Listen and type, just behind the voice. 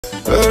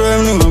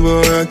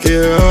work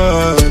it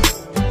hard.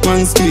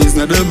 Man squeeze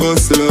not the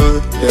bus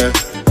load, yeah.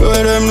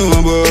 Let them know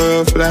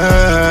about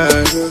fly.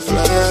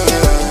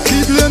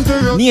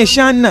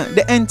 Nation,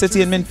 the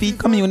entertainment feed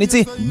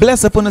community.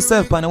 Bless upon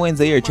yourself on a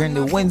Wednesday here,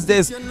 trending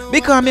Wednesdays.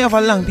 Because me have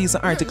a long piece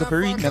of article for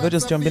read, I go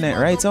just jump in it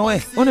right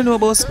away. Wanna know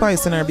about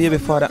Spice and her baby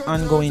father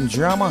ongoing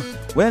drama?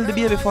 Well, the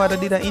baby father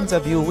did an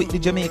interview with the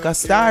Jamaica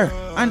star,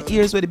 and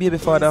here's what the baby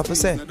father have to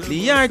say.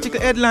 The article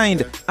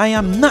headlined, "I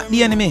am not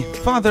the enemy.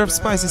 Father of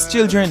Spice's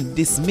children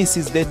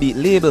dismisses deadbeat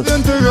label."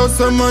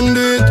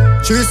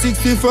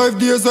 365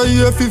 days a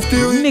year,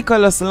 50.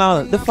 Nicholas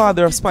Lal, the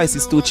father of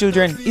Spice's 2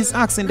 children, is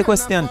asking the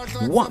question,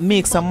 what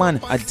makes a man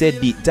a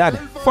deadbeat dad?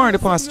 For the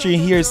past 3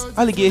 years,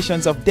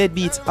 allegations of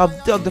deadbeats have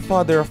dug the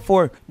father of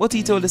 4, but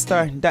he told the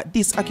star that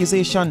this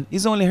accusation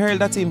is only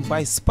hurled at him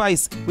by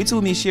Spice, with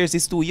whom he shares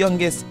his 2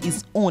 youngest,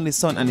 his only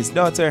son and his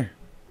daughter.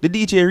 The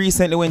DJ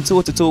recently went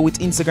toe-to-toe with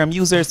Instagram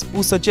users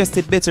who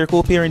suggested better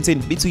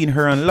co-parenting between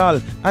her and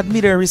Lal.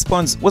 Admitted her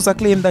response was a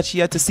claim that she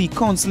had to seek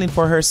counseling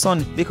for her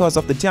son because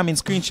of the damning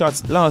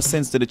screenshots Lal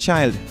sends to the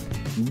child.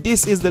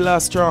 This is the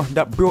last straw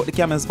that broke the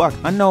camel's back,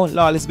 and now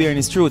Lal is bearing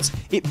his truth.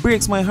 It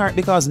breaks my heart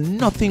because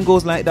nothing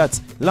goes like that,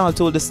 Lal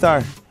told the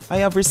star. I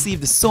have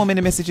received so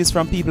many messages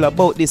from people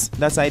about this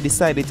that I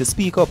decided to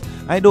speak up.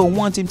 I don't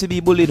want him to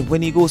be bullied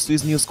when he goes to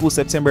his new school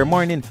September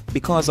morning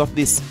because of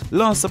this.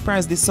 Lal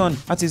surprised his son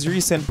at his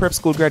recent prep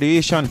school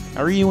graduation,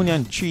 a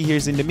reunion 3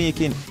 years in the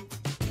making.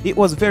 It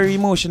was very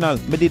emotional,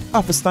 but did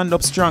have to stand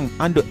up strong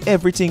and do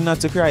everything not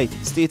to cry,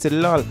 stated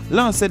Lal.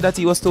 Lal said that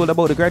he was told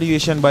about the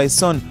graduation by his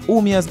son,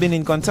 whom he has been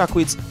in contact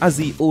with as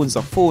he owns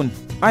a phone.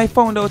 I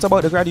found out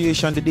about the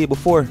graduation the day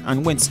before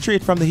and went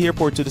straight from the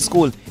airport to the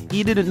school.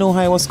 He didn't know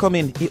I was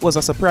coming, it was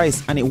a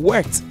surprise and it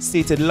worked,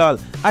 stated Lal,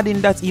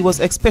 adding that he was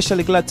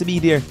especially glad to be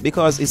there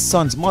because his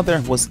son's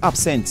mother was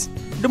absent.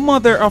 The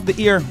mother of the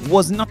year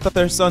was not at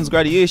her son's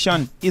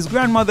graduation. His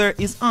grandmother,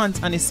 his aunt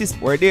and his sister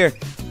were there,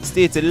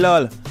 stated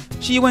Lal.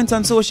 She went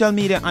on social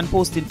media and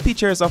posted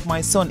pictures of my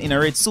son in a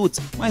red suit.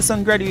 My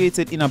son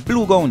graduated in a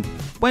blue gown.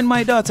 When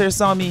my daughter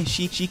saw me,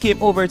 she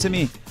came over to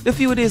me. The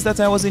few days that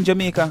I was in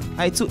Jamaica,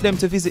 I took them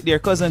to visit their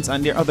cousins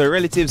and their other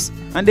relatives,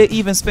 and they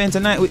even spent a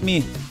night with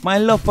me. My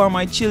love for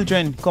my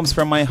children comes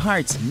from my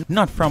heart,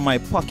 not from my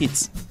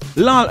pockets.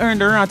 Lal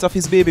earned the wrath of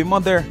his baby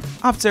mother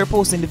after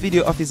posting the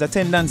video of his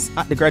attendance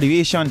at the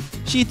graduation.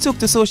 She took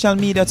to social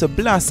media to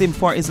blast him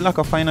for his lack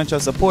of financial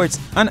support,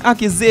 an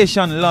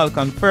accusation Lal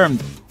confirmed.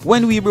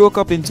 When we broke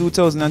up in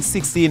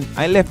 2016,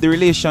 I left the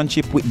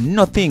relationship with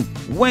nothing.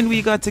 When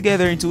we got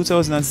together in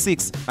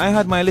 2006, I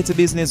had my little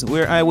business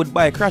where I would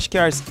buy crash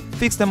cars,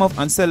 fix them up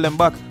and sell them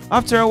back.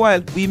 After a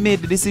while, we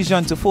made the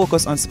decision to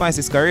focus on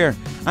Spice's career,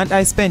 and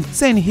I spent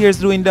 10 years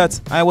doing that.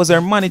 I was her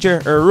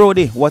manager, her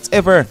roadie,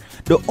 whatever.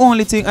 The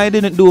only thing I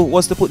didn't do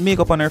was to put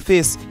makeup on her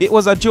face. It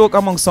was a joke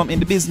among some in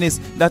the business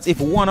that if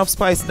one of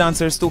Spice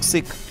dancers took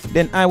sick,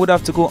 then I would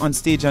have to go on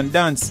stage and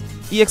dance.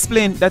 He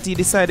explained that he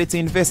decided to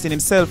invest in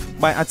himself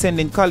by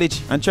attending college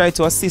and try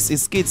to assist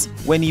his kids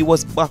when he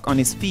was back on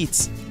his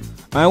feet.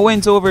 I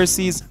went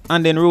overseas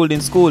and enrolled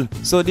in school,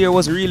 so there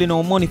was really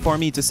no money for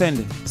me to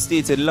send,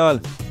 stated Lal.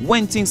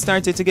 When things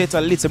started to get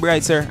a little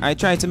brighter, I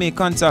tried to make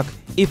contact,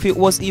 if it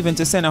was even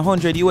to send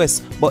 100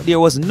 US, but there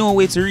was no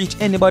way to reach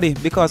anybody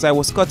because I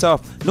was cut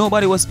off.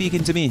 Nobody was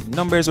speaking to me,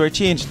 numbers were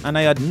changed and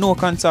I had no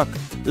contact.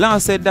 Lal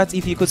said that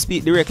if he could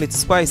speak directly to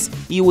Spice,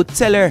 he would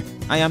tell her,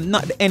 I am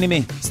not the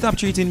enemy, stop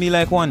treating me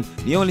like one.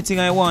 The only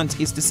thing I want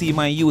is to see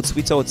my youths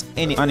without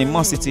any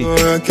animosity.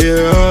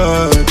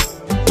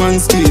 Man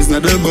squeeze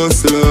not the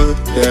bus load,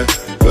 yeah.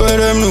 Let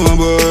them know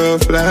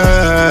about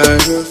fly.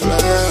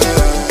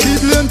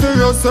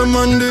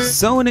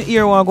 So in the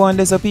ear what go on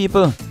there's a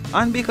people.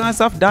 And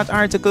because of that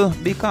article,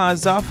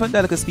 because of a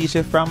delicate speech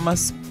from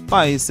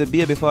Spice,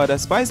 baby father,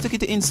 Spice took it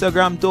to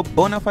Instagram to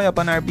burn a fire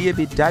upon her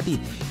baby daddy.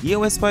 Here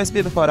was Spice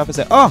baby father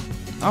say, oh,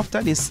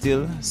 after this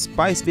still,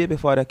 Spice baby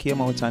father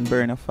came out and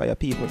burned a fire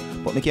people.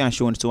 But we can't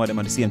show two of them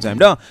at the same time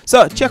though.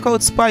 So check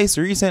out Spice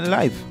recent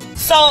live.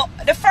 So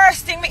the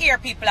first thing me hear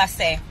people are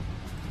say,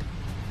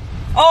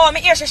 oh, me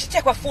hear she should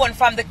take a phone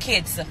from the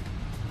kids.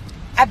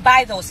 I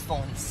buy those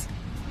phones.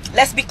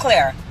 Let's be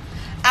clear.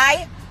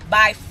 I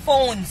buy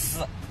phones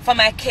for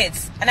my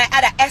kids, and I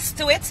add an S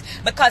to it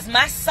because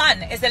my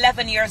son is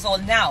 11 years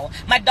old now.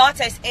 My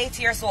daughter is 8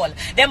 years old.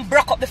 Them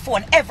broke up the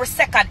phone every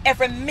second,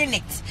 every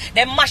minute.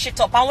 Them mash it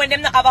up, and when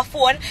them not have a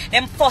phone,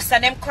 them fuss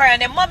and them cry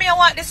and them, mommy, I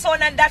want this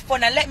phone and that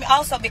phone. And let me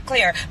also be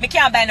clear, me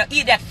can't buy no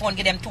idiot phone,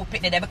 give them 2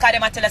 Pickney there because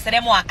them tell us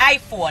them want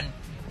iPhone.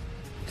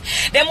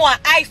 Them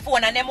want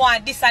iPhone and them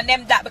want this and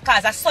them that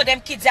because I saw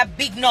them kids are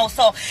big now.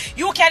 So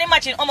you can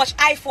imagine how much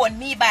iPhone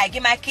me buy,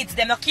 give my kids,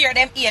 them not care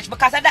them age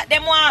because of that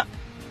them want.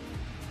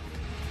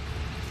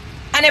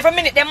 And every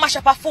minute they mash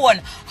up a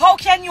phone. How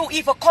can you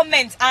even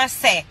comment and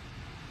say,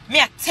 me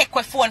I take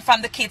a phone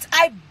from the kids?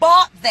 I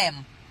bought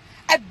them.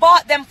 I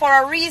bought them for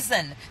a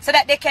reason. So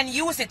that they can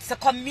use it to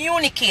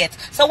communicate.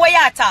 So where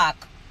you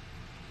talk?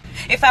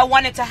 If I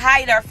wanted to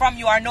hide her from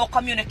you or no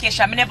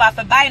communication, I never have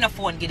to buy no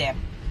phone give them.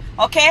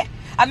 Okay?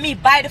 And me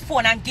buy the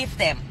phone and give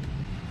them.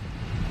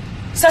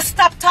 So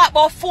stop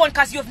talk about phone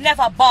because you've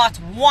never bought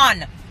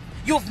one.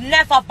 You've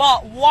never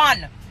bought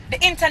one.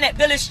 The internet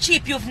bill is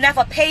cheap. You've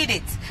never paid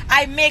it.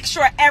 I make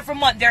sure every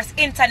month there's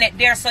internet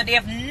there so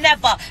they've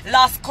never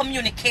lost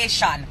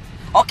communication.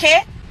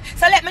 Okay?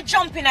 So let me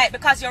jump in it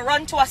because you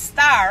run to a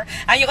star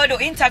and you're going to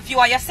do interview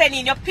and you're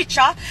sending your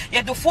picture,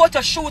 you do photo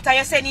shoot and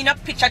you're sending your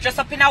picture dressed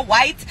up in a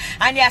white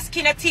and you're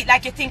skinny teeth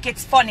like you think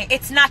it's funny.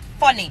 It's not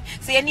funny.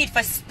 So you need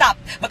to stop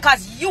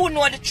because you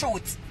know the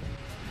truth.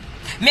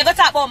 Me go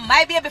talk about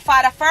my baby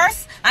father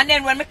first and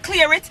then when me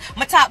clear it,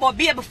 me talk about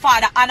baby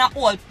father and a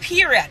whole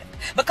period.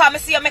 Because I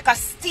see you make a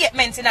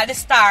statement in the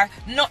star,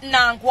 nothing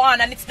on go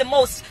on, and it's the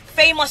most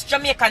famous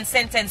Jamaican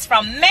sentence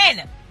from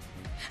men.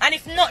 And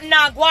if nothing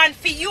on go on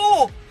for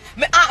you,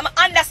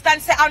 I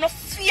understand say I no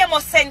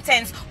famous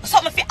sentence.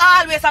 Something for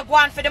always a go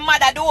on for the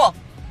mother though.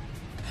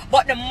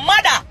 But the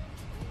mother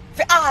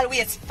for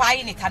always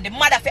find it and the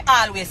mother for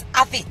always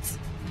have it.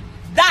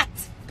 That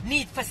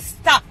need for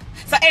stop.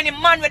 So any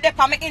man with them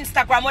on my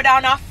Instagram whether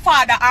on a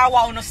father or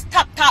what, no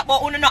stop talk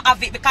about who not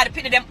have it because the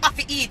people them have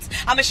to eat.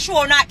 And I'm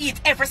sure not eat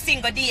every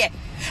single day.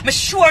 I'm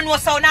sure no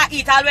so not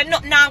eat. Always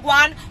nothing go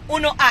on, who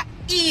not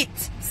eat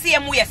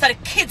same way. So the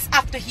kids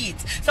have to eat.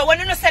 So when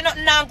you know say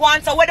nothing go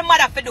on, so what the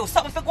mother for do?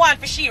 Something for go on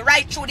for she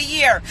right through the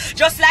year.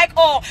 Just like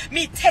oh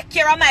me take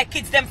care of my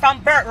kids them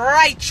from birth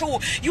right through.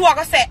 You are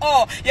gonna say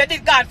oh you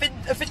did gone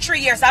for 3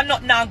 years and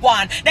nothing go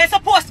on. Then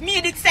suppose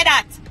me did say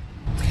that.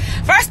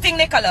 First thing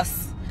Nicholas.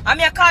 I'm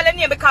here calling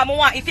you because I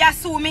want, if you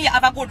sue me, you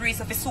have a good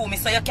reason to sue me.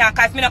 So you can't,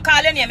 if me not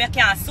call your name, you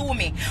can't sue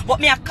me. But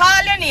me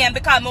call your name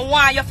because I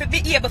want you to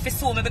be able to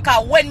sue me.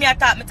 Because when me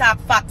talk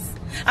facts.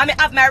 And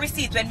I have my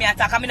receipt when me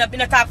talk. I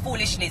not talk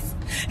foolishness.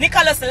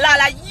 Nicholas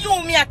Lala,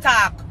 you me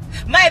talk.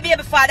 My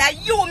baby father,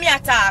 you me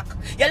talk.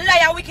 You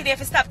liar wicked if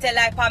you stop tell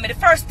lie for me. The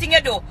first thing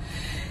you do,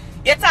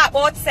 you talk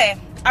about say,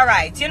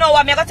 alright, you know what,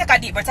 I'm going to take a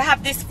deep breath. I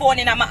have this phone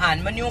in my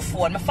hand, my new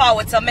phone. I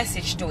forward some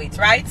message to it,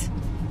 right?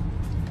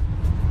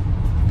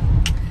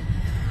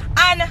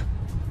 And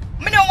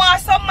I don't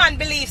want some man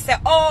believe say,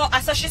 oh,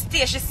 I saw she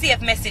stay, she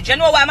save message. You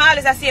know why I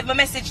always save my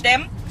message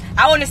them?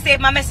 I only save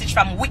my message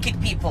from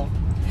wicked people.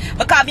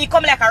 Because me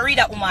come like a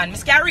reader woman. I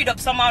can read up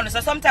somehow.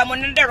 So sometimes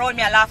when they're around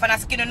me, I laugh and I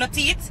skin on no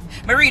teeth.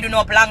 I read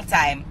up a long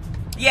time.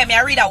 Yeah, me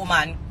a reader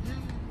woman.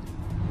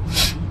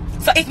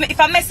 So if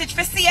I message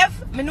for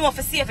save, I know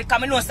for save it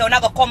because I know so I'm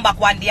going to come back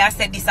one day and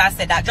say this and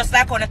say that. Just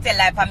like I want to tell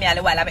life for me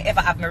while I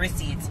ever have my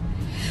receipt.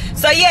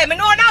 So yeah, I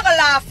know I'm not going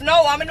to laugh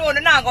now. I know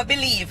I'm not going to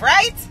believe,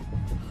 right?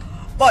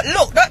 But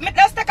look,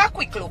 let's take a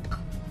quick look.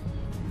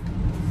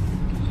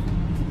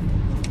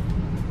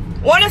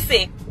 Wanna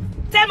see?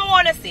 Tell me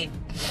wanna see.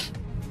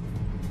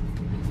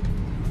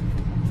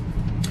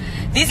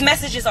 These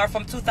messages are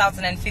from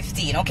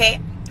 2015, okay?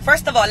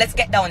 First of all, let's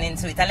get down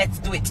into it and let's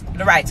do it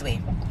the right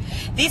way.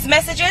 These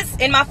messages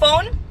in my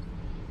phone.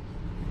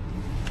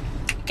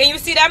 Can you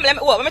see them? Let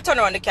me turn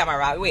around the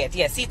camera. Wait,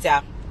 yeah, see it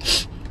there.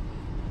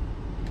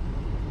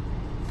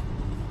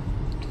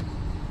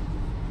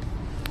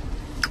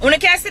 You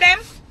can see them?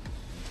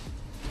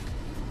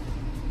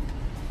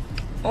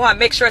 Oh, I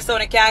make sure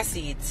someone can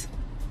see it.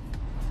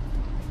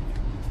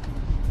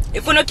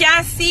 If you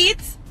can't see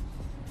it,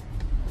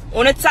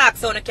 you talk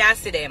so you can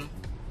see them.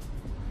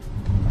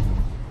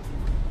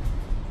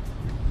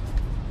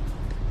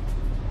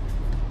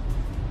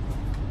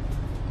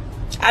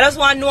 I just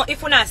want to know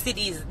if you not see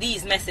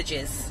these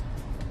messages.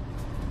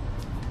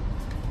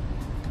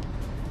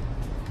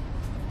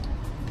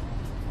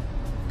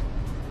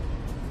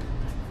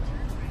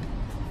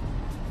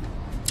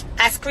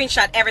 I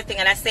screenshot everything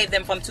and I saved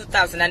them from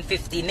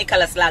 2015.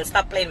 Nicholas Lal,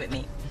 stop playing with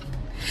me.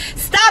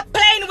 Stop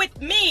playing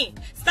with me.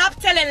 Stop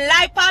telling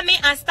lie on me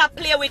and stop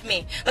playing with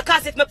me.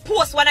 Because if me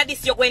post one of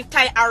this, you're going to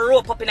tie a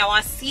rope up in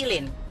our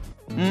ceiling.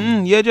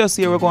 You just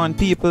hear we're going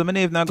people. I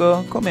never not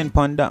go comment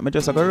on that. I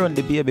just go run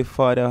the baby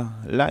father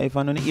live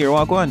and on the ear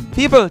walk on.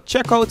 People,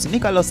 check out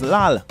Nicholas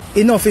Lal.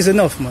 Enough is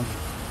enough, man.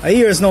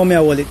 Years now me I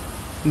hold it,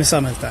 Miss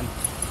Hamilton.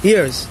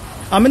 Years.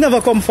 I may never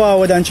come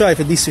forward and try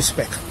to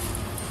disrespect.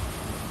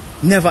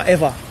 Never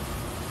ever.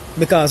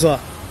 Because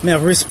what? Me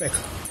have respect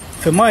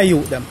for my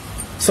youth them.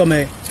 So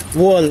me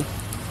wall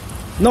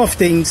enough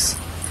things.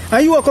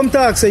 And you will come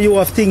talk say you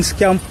have things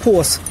can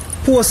post.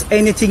 Post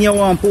anything you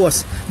want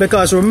post.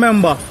 Because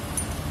remember,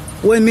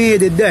 when me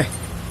did there,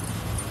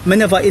 me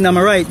never in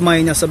my right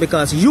mind. So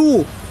because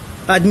you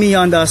had me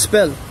under a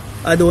spell.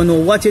 I don't know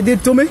what you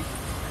did to me.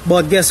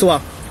 But guess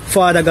what?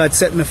 Father God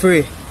set me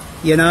free.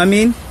 You know what I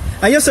mean?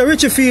 And yes,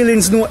 Richie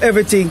Feelings know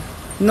everything.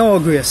 No,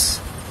 Grace.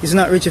 It's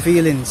not Richie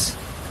Feelings.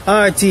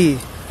 RT,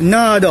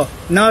 Nardo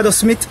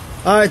Smith,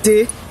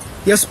 RT,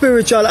 your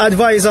spiritual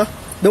advisor,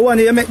 the one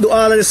you make do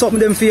all of the something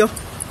them for you,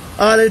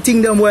 all of the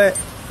things them where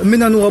me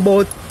don't know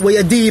about, where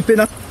you're deep in.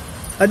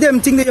 And them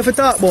things that you have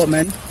to talk about,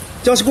 man.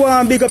 Just go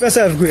and big up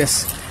yourself,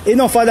 Grace.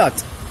 Enough of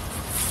that.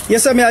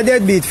 Yes, I'm a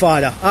deadbeat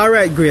father.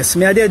 Alright, Grace,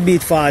 me a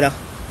deadbeat father.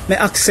 Me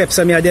accept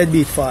me a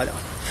deadbeat father.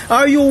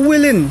 Are you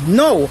willing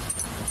now?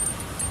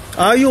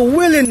 Are you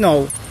willing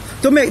now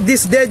to make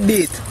this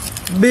deadbeat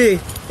be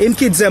in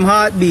kids them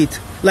heartbeat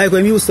like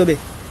when we used to be?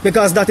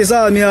 Because that is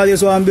all me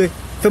always want to be.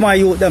 for my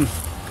youth them.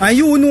 And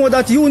you know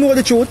that you know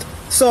the truth.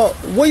 So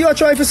what you are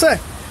trying to say?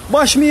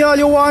 Bash me all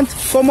you want,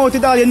 come out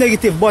with all your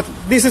negative. But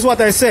this is what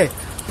I say.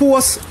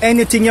 Post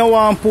anything you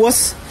want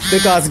post.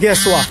 Because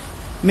guess what?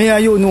 Me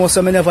and you know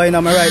so me never in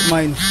my right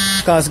mind.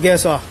 Because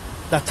guess what?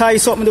 That tie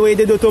something the way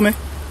they do to me.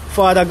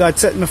 Father God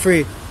set me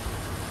free.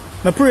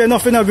 Me pray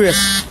enough in a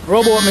grace.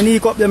 Rub out my knee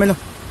up them, you know.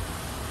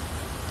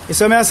 You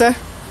see what I say?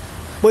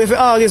 But if you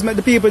always make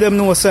the people them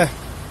know, say,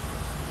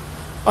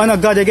 honor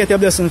God you get your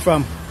blessing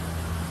from.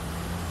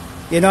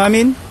 You know what I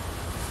mean?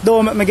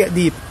 Don't make me get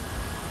deep.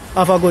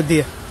 Have a good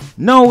day.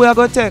 Now we are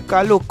going to take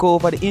a look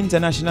over the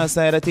international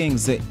side of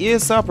things.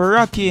 ASAP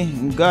Rocky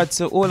got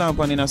to hold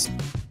on in us.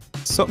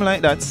 Something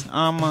like that.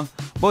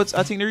 But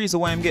I think the reason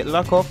why I'm getting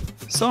locked up,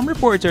 some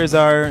reporters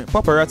are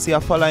paparazzi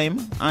are follow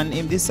him and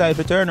him decide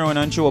to turn around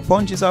and throw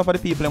punches off of the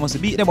people. They must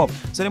beat them up.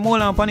 So they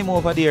hold on him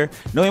over there.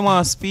 Now he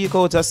want to speak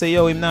out and say,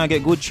 yo, him not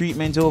get good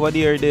treatment over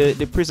there.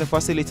 The prison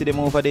facility them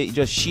over there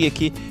just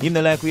shaky. Him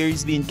not like where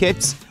he's being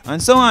kept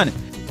and so on.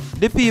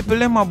 The people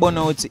them are burn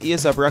out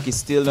ASAP Rocky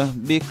still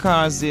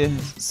because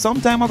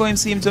some time ago him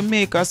see him to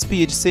make a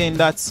speech saying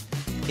that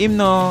him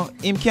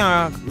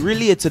can't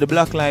relate to the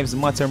Black Lives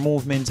Matter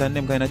movement and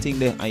them kind of thing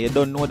there. And you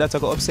don't know that I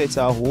got upset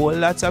a whole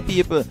lot of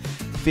people.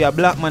 For a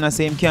black man I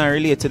say him can't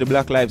relate to the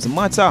Black Lives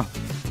Matter.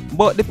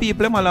 But the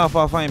people them laugh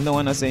off him now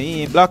and I say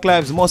hey, Black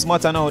Lives must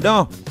matter now,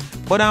 no.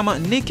 But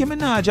Nicki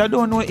Minaj, I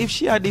don't know if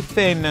she had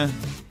defend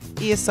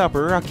ASAP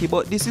Rocky,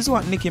 but this is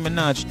what Nicki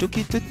Minaj took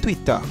it to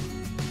Twitter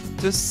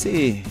to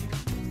say.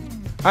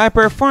 I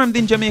performed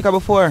in Jamaica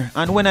before,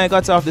 and when I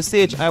got off the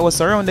stage, I was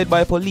surrounded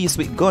by police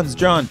with guns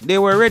drawn. They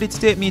were ready to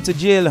take me to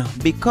jail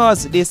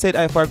because they said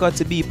I forgot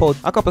to beep out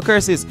a couple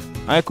curses.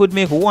 I could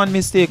make one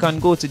mistake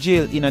and go to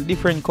jail in a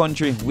different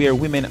country where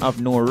women have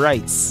no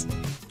rights.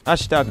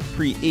 Hashtag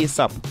free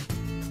ASAP.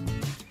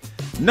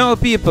 Now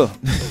people,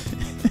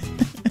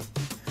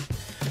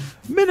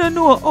 me don't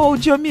know how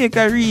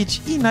Jamaica reach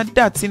in a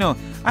that, you know.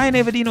 I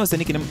never did know say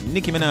Nicki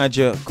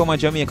Minaj come to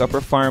Jamaica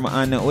perform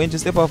and when you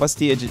step off a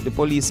stage, the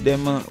police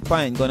them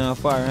find gonna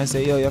fire and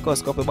say, yo, you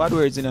cuss couple bad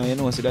words, you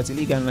know, so that's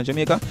illegal in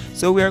Jamaica.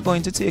 So we are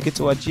going to take it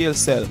to a jail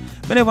cell.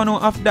 I never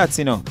know after that,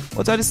 you know.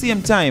 But at the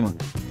same time,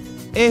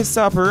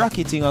 ASAP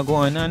Rocky thing are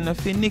going and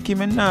for Nicki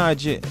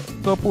Minaj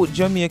go put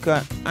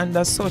Jamaica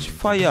under such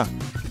fire.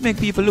 Make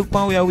people look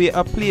on where we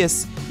a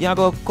place. You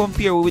go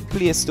compare with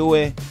place to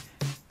where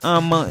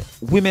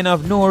women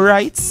have no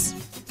rights.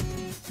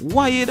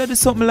 Why you do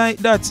something like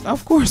that?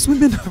 Of course,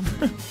 women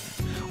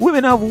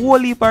have whole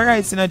heap of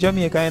rights in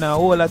Jamaica and a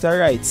whole lot of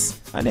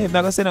rights. And they're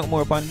not gonna say nothing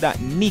more upon that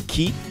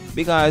Nicki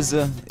because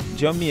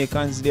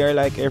Jamaicans they are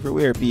like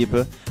everywhere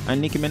people.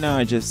 And Nicki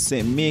Minaj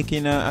say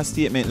making a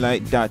statement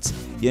like that,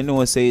 you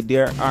know, say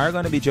there are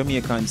gonna be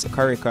Jamaicans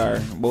correct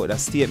about that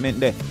statement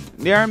there.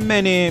 There are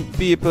many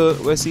people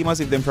we see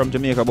massive them from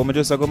Jamaica, but I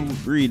just gonna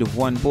read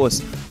one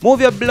post.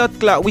 Move your blood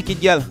clot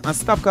wicked girl and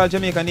stop call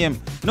Jamaica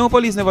name. No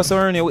police never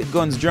surround you with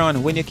guns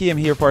drawn when you came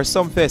here for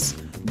some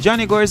fest.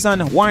 Johnny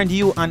Gorzon warned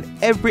you and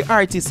every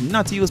artist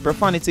not to use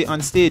profanity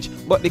on stage,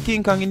 but the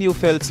King Kong in you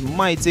felt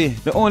mighty.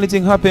 The only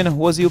thing happened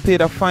was you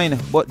paid a fine,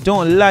 but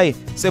don't lie,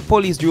 say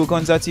police drew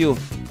guns at you.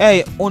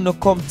 Hey, wanna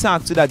come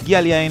talk to that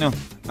girl here, you know.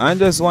 And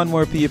just one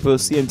more people,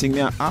 same thing me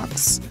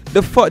ask.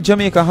 The fuck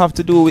Jamaica have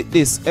to do with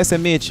this?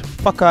 SMH,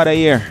 fuck out of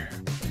here.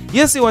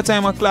 You see what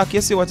time o'clock, you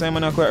see what time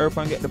I'm going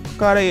to get the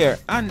fuck out of here.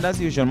 And as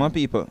usual, my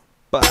people,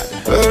 bad.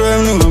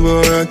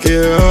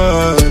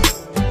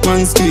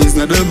 Man squeeze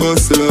not the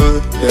bus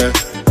load, yeah.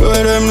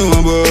 What them know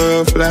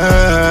about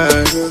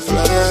fly.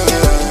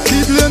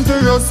 Keep lane to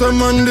us on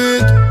Monday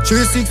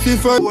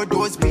 365.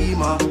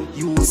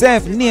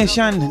 Safe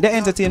Nation, the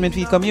entertainment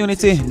feed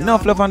community.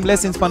 Enough love and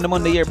blessings from the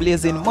Monday here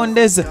blazing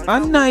Mondays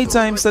and night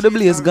time, so the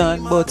blaze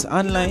gone, but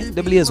online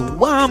the blaze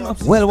warm,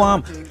 well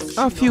warm.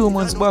 A few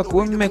months back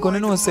when we make on the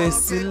know say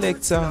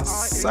selector,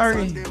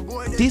 sorry,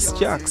 DISS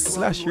Jack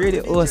 /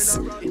 radio host,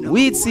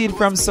 Weed Seed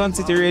from Sun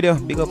City Radio,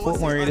 big up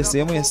Portmore Radio,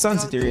 same way Sun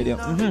City Radio.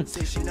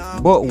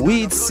 But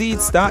Weed Seed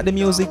start the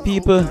music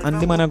people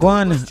and the man a go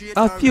on.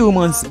 A few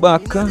months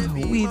back,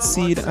 Weed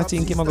Seed, I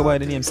think he might go by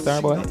the name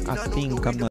Starboy, I think I'm not